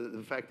 but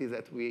the fact is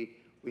that we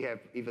have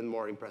even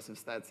more impressive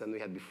stats than we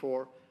had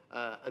before,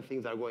 and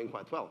things are going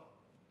quite well.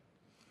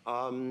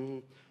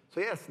 So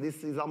yes,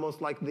 this is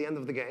almost like the end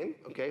of the game,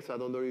 okay? So I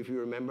don't know if you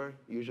remember,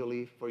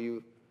 usually for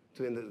you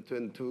to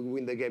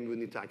win the game, you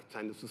need to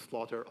kind of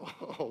slaughter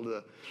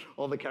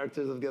all the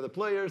characters of the other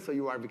players, so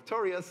you are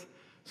victorious.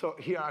 So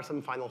here are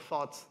some final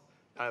thoughts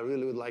I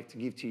really would like to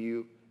give to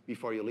you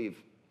before you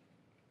leave.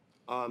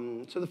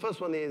 So the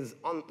first one is,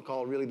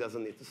 on-call really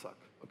doesn't need to suck,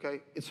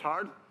 okay? It's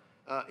hard.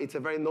 It's a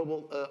very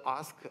noble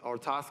ask or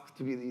task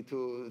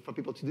for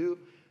people to do,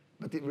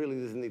 but it really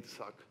doesn't need to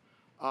suck.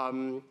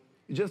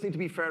 You just need to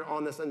be fair,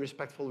 honest, and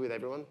respectful with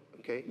everyone,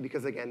 okay?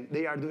 Because again,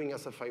 they are doing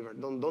us a favor.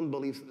 Don't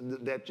believe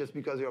that just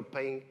because you're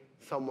paying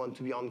someone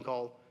to be on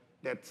call,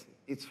 that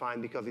it's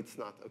fine, because it's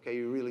not, okay?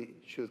 You really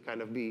should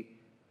kind of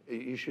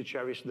you should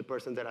cherish the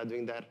person that are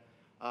doing that.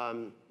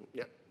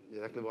 Yeah,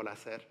 exactly what I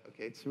said,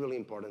 okay? It's really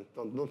important.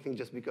 Don't think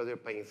just because you're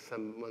paying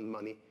someone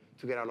money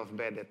to get out of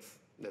bed,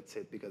 that's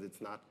it, because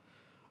it's not.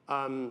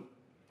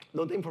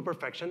 Don't aim for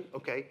perfection,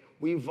 okay?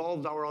 We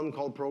evolved our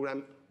on-call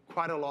program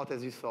quite a lot,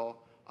 as you saw.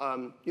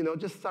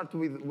 Just start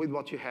with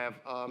what you have,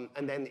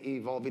 and then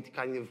evolve it,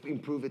 kind of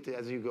improve it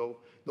as you go.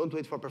 Don't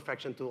wait for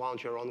perfection to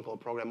launch your on-call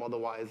program,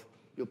 otherwise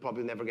you'll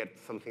probably never get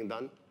something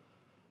done.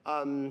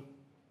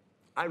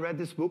 I read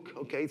this book,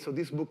 okay? So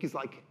this book is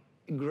like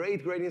a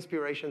great, great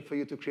inspiration for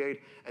you to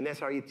create an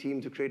SRE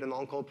team, to create an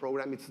on-call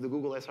program. It's the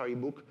Google SRE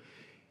book.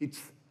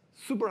 It's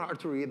super hard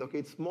to read, okay?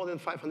 It's more than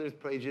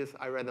 500 pages.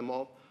 I read them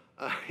all.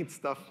 It's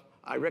tough.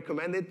 I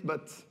recommend it,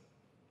 but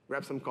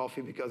grab some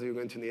coffee because you're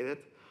going to need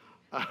it.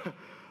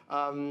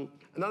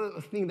 Another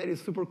thing that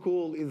is super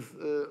cool is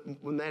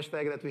one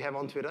hashtag that we have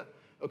on Twitter.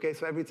 Okay,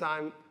 so every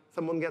time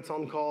someone gets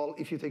on call,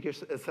 if you take a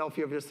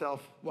selfie of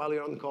yourself while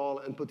you're on call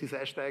and put this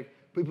hashtag,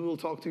 people will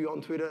talk to you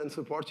on Twitter and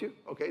support you.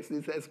 Okay, so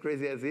this is as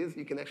crazy as is.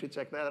 You can actually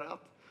check that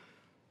out.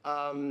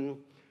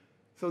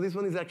 So this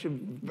one is actually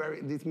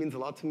this means a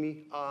lot to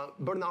me.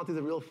 Burnout is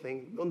a real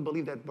thing. Don't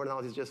believe that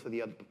burnout is just for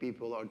the other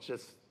people or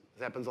just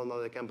happens on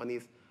other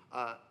companies.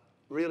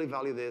 Really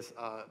value this.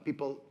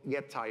 People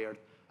get tired.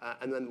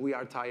 And when we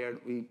are tired,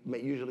 we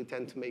usually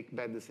tend to make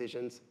bad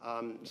decisions.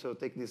 So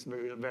take this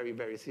very, very,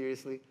 very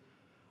seriously.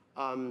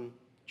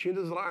 Tune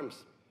those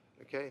alarms,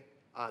 okay?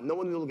 No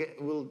one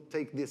will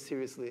take this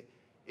seriously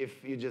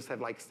if you just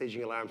have like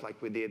staging alarms like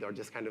we did, or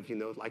just kind of,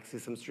 like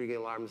systems triggering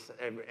alarms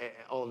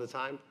all the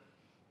time.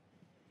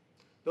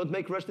 Don't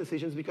make rush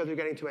decisions because you're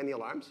getting too many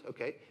alarms,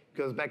 okay?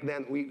 Because back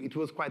then, it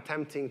was quite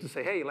tempting to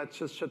say, hey, let's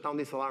just shut down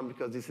this alarm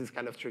because this is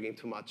kind of triggering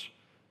too much.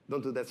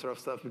 Don't do that sort of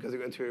stuff because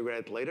you're going to regret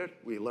it later.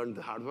 We learned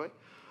the hard way.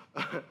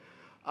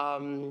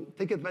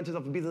 Take advantage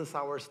of business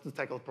hours to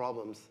tackle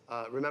problems.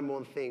 Remember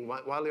one thing,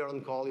 while you're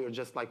on call, you're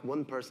just like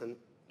one person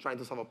trying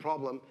to solve a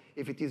problem.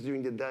 If it is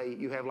during the day,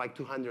 you have like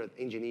 200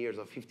 engineers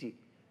or 50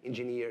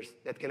 engineers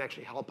that can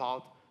actually help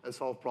out and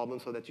solve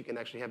problems so that you can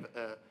actually have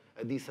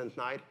a decent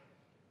night.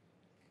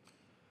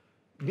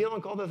 Being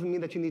on call doesn't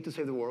mean that you need to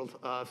save the world.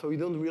 So you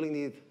don't really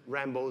need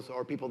Rambos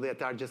or people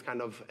that are just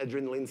kind of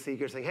adrenaline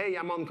seekers saying, hey,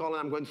 I'm on call and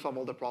I'm going to solve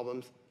all the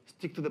problems.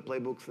 Stick to the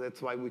playbooks.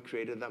 That's why we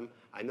created them.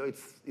 I know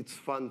it's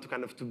fun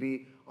to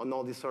be on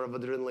all this sort of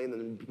adrenaline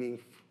and being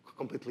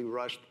completely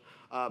rushed.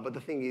 But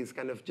the thing is,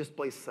 kind of just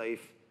play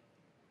safe.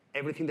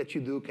 Everything that you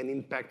do can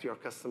impact your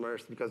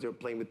customers because you're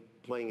playing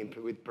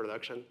with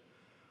production.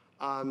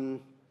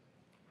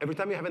 Every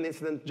time you have an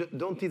incident,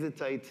 don't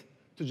hesitate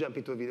to jump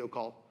into a video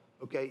call.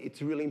 Okay,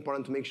 it's really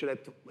important to make sure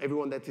that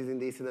everyone that is in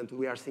the incident,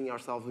 we are seeing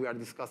ourselves, we are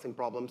discussing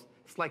problems.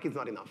 Slack is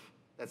not enough.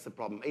 That's the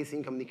problem.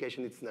 Async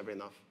communication, it's never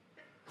enough.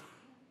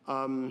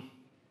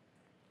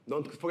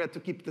 Don't forget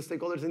to keep the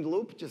stakeholders in the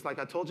loop, just like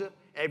I told you.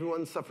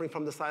 Everyone's suffering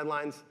from the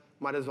sidelines.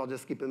 Might as well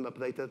just keep them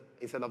updated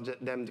instead of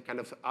them kind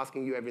of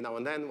asking you every now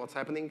and then what's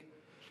happening.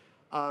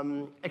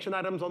 Action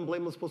items on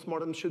blameless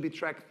postmortem should be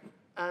tracked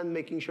and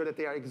making sure that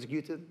they are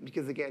executed.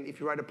 Because again, if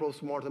you write a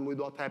postmortem with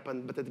what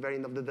happened, but at the very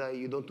end of the day,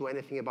 you don't do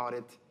anything about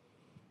it,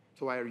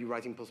 so why are you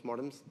writing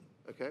postmortems,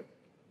 okay?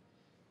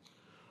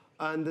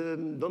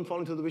 And don't fall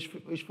into the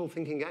wishful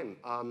thinking game.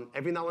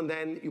 Every now and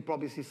then, you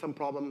probably see some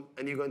problem,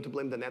 and you're going to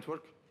blame the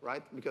network,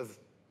 right? Because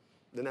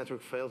the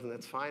network fails, and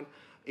that's fine.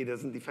 It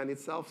doesn't defend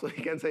itself, so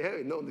you can say,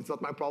 hey, no, it's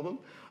not my problem.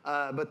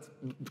 But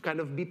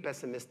kind of be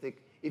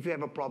pessimistic. If you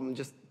have a problem,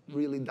 just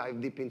really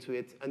dive deep into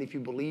it. And if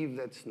you believe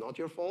that's not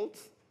your fault,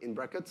 in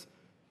brackets,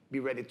 be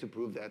ready to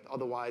prove that.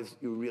 Otherwise,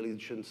 you really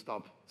shouldn't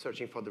stop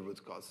searching for the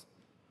root cause.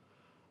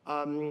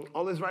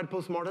 Always write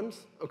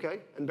postmortems,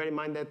 okay? And bear in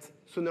mind that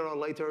sooner or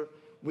later,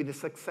 with the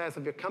success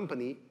of your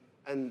company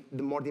and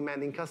the more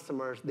demanding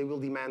customers, they will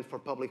demand for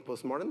public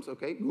postmortems,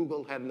 okay?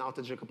 Google had an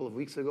outage a couple of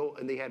weeks ago,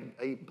 and they had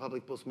a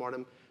public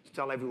postmortem to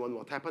tell everyone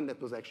what happened.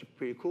 That was actually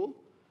pretty cool.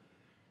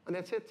 And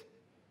that's it.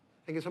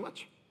 Thank you so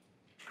much.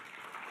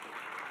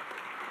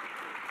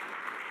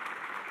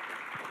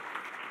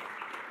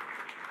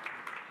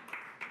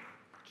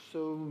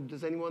 So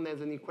does anyone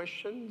have any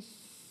questions?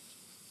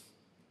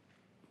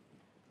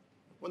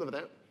 One over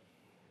there.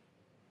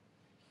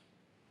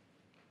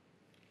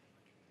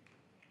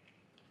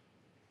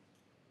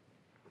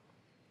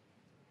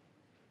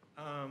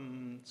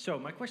 So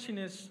my question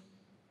is,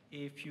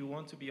 if you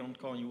want to be on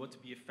call and you want to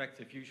be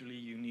effective, usually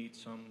you need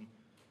some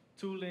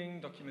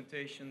tooling,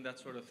 documentation, that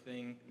sort of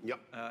thing. Yep.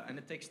 And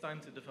it takes time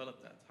to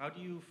develop that. How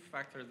do you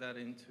factor that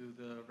into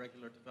the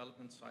regular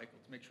development cycle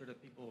to make sure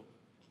that people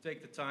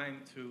take the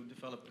time to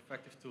develop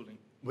effective tooling?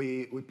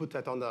 We put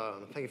that on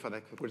the, thank you for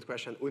that good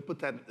question. We put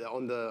that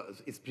on the,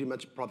 it's pretty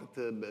much product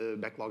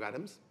backlog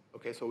items.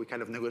 Okay, so we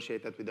kind of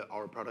negotiate that with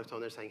our product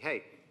owner saying,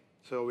 hey,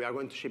 so we are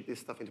going to ship this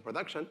stuff into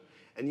production.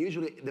 And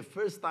usually the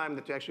first time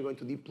that you're actually going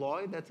to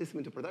deploy that system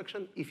into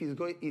production, if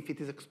it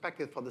is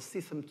expected for the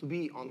system to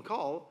be on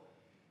call,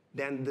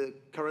 then the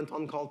current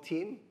on-call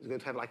team is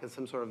going to have like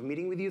some sort of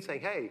meeting with you saying,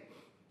 hey,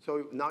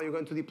 so now you're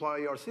going to deploy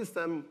your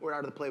system, where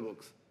are the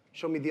playbooks?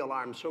 Show me the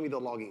alarms, show me the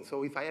logging.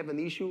 So if I have an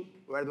issue,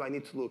 where do I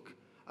need to look?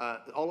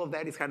 All of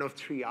that is kind of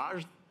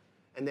triaged.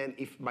 And then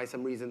if by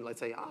some reason, let's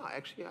say,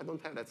 actually, I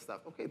don't have that stuff.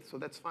 Okay, so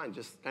that's fine.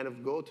 Just kind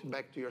of go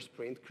back to your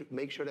sprint,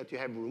 make sure that you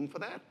have room for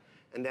that,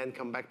 and then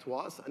come back to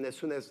us. And as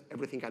soon as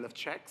everything kind of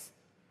checks,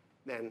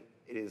 then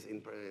it is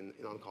in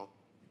on-call.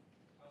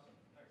 Awesome,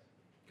 thanks.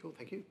 Cool,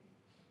 thank you.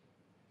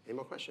 Any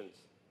more questions?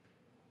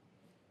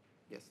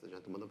 Yes, the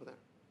gentleman over there.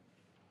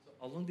 So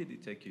how long did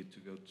it take you to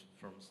go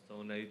from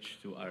Stone Age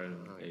to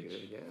Iron Age?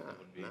 Good, yeah, That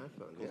would be nice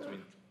one, cool yeah.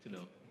 to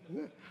know.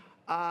 Yeah.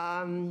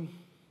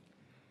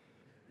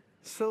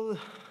 So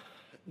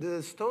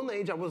the Stone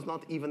Age, I was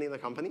not even in the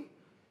company.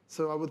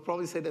 So I would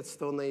probably say that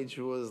Stone Age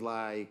was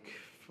like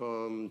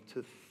from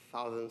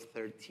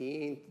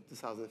 2013 to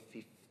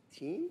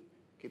 2015.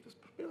 Okay, it was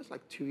pretty much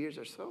like 2 years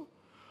or so.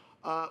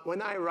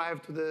 When I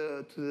arrived to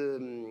the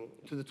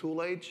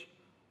tool age,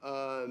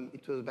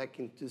 it was back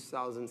in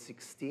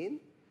 2016.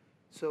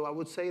 So I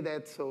would say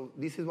that, so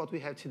this is what we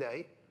have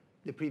today.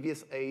 The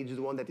previous age,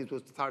 the one that it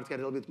was started to get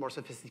a little bit more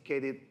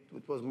sophisticated,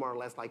 it was more or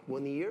less like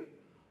 1 year.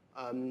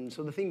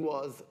 So the thing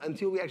was,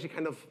 until we actually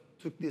kind of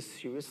took this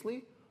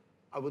seriously,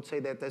 I would say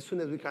that as soon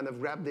as we kind of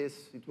grabbed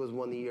this, it was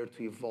 1 year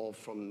to evolve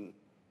from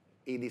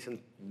a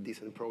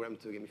decent program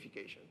to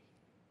gamification.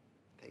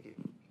 Thank you.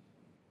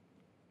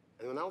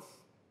 Anyone else?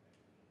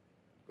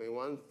 Going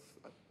once?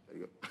 There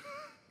you go.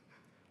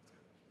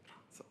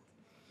 So.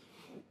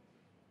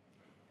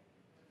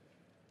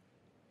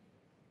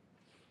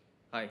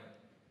 Hi.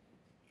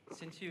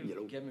 Since you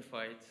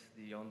gamified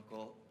the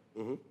on-call,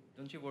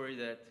 don't you worry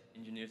that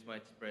engineers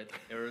might spread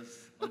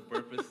errors on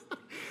purpose to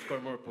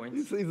score more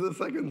points? It's the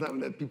second time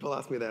that people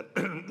ask me that.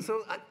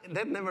 So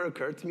that never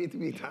occurred to me, to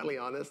be entirely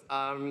honest.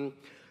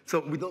 So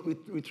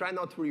we try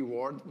not to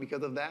reward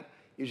because of that.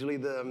 Usually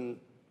the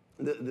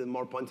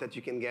more points that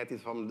you can get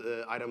is from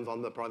the items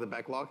on the product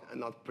backlog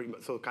and not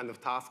so kind of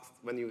tasks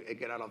when you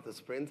get out of the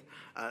sprint.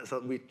 So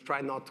we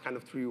try not kind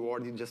of to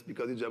reward you just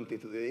because you jumped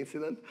into the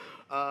incident.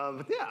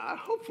 But yeah,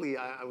 hopefully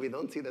we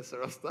don't see that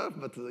sort of stuff.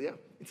 But yeah,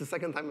 it's the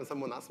second time that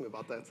someone asked me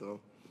about that. So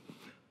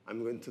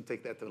I'm going to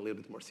take that a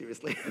little bit more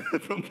seriously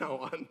from now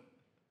on.